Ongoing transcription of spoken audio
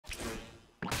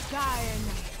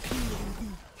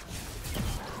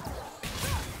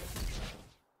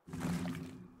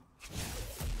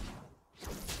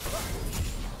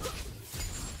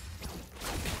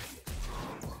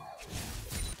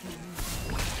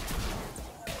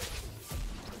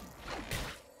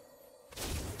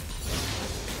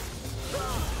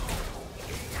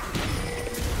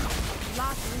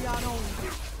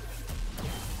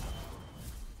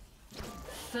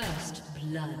First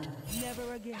blood.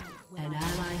 Never again. An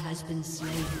ally has been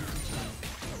slain.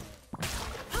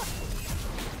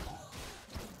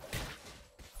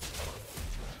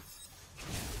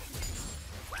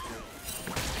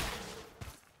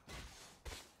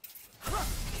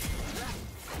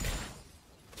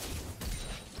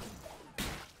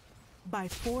 By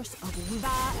force of will.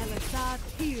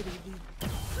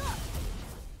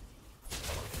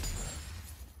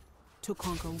 To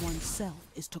conquer oneself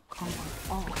is to conquer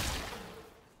all.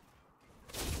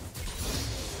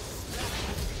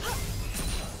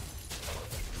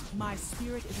 My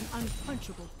spirit is an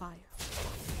unquenchable fire.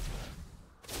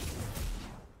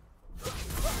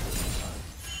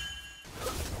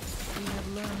 We have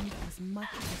learned as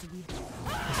much as we have.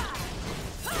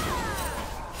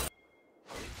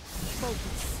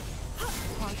 Focus.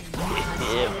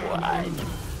 Yeah, boy.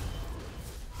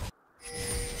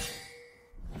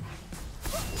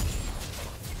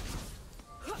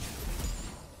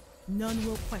 None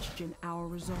will question our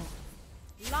resolve.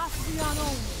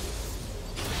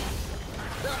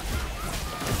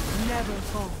 Never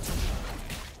falter.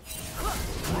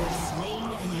 You have slain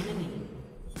an enemy.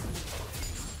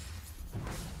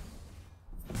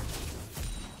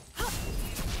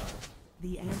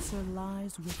 The answer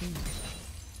lies within.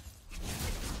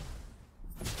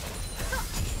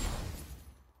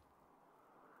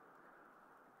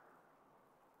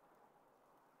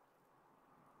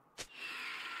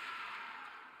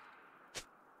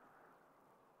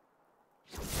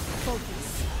 Focus.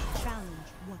 Challenge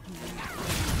what you want.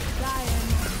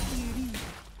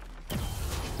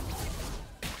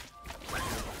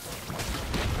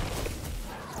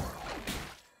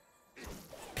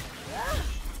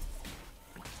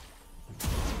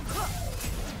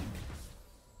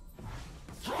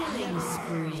 Killing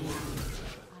spree.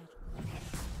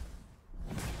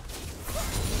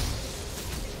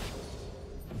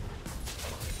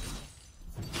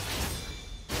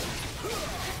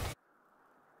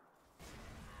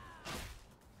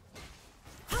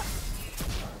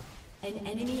 An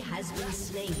enemy has been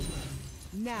slain.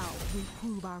 Now we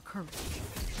prove our courage.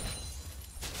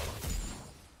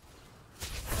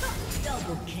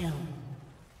 Double kill.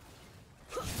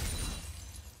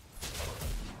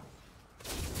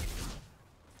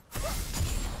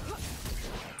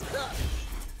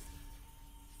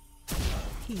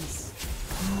 Peace,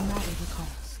 no matter the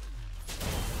cost.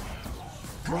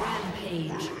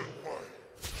 Rampage.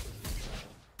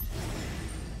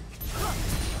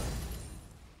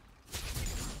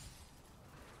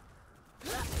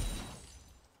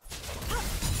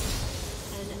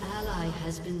 An ally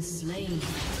has been slain.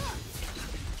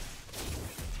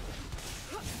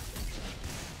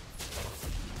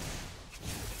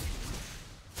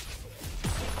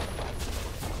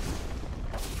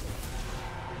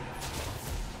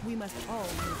 We must all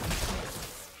make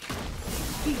choices.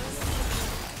 Peace.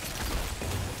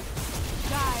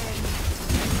 Dying.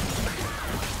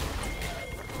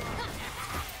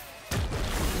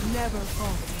 Never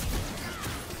falter.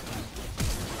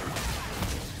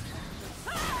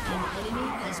 An enemy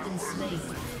has been slain.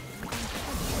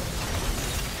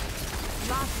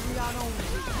 Last Rion only.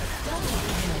 Double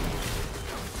kill.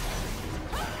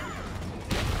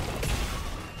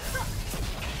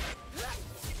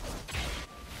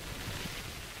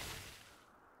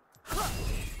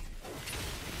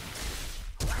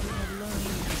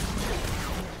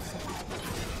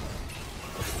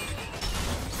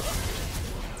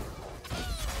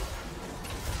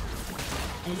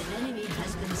 An enemy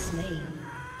has been slain.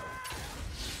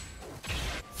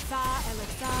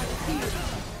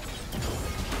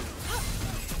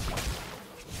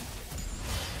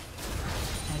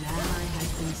 An ally has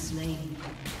been slain.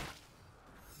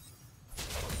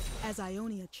 As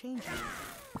Ionia changes,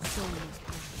 so is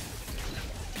power.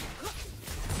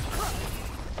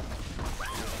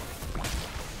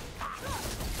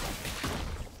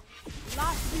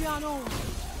 Last Rion only.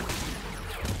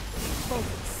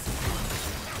 Focus.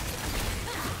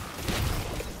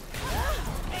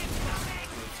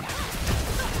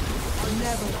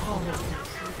 Never call it. The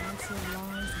answer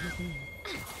lies within.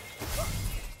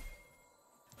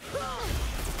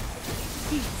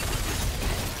 Peace.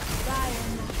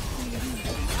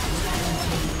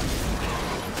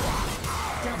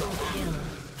 Double kill.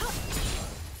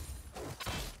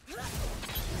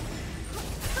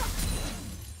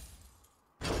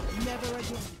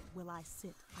 I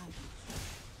sit idle.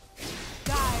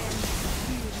 Die and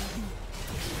heal thee.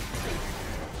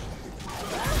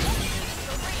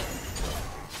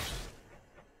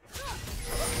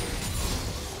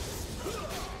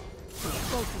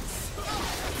 Focus.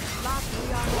 Lock we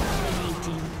are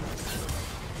dominating.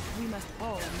 We must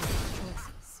all make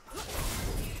choices.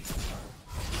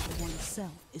 For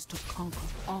oneself is to conquer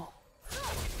all.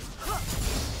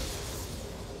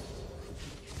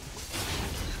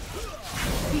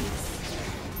 Peace.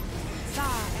 Sa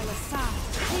Elasa.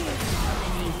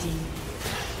 Dominating.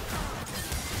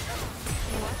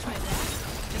 Watch my back.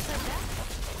 Just like that.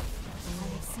 I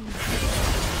have seen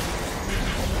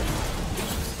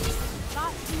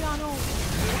Tatiano.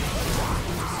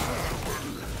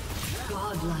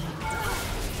 Godlike.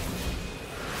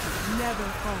 Never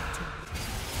falter.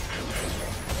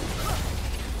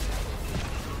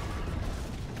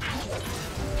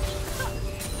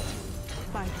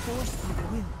 By force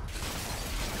of will.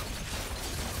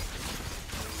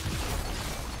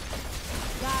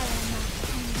 Diana.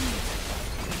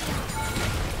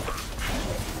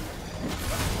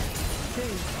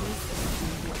 Face this.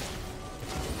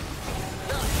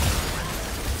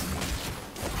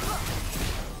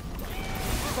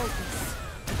 Focus.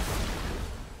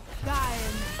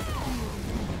 Diana.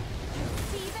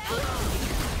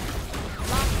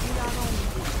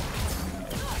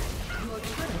 Your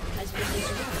turret has been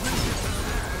destroyed.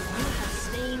 You have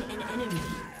slain an enemy.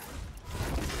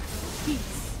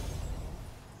 Peace.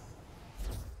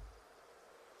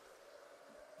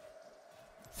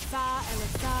 Sa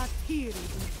Elasa Kiri.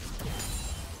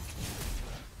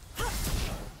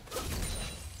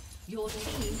 Your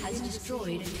team has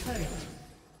destroyed a turret.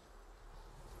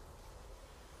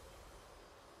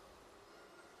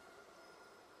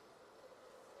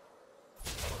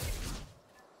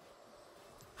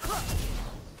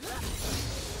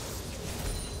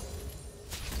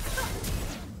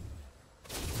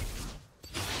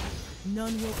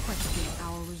 None will question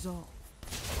our resolve.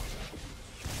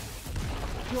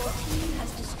 Your team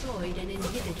has destroyed an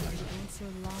inhibitor. The answer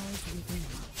lies within.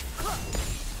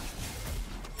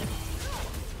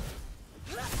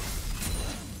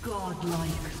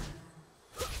 Godlike.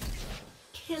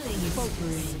 Killing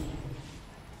spree.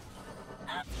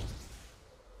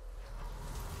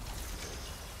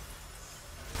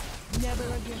 Never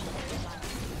again.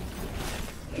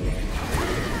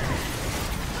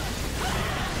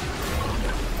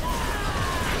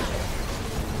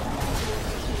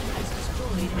 Has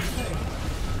destroyed a turret.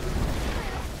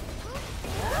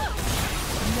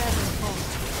 Never halt.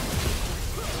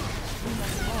 We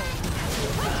must all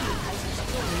Has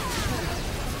destroyed a turret.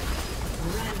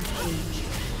 Rampage.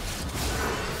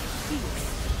 peace.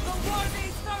 The war may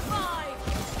survive!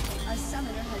 A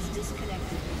summoner has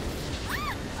disconnected.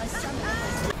 A summoner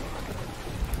has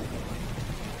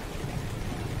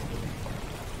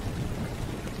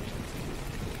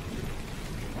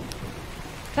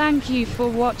Thank you for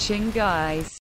watching, guys.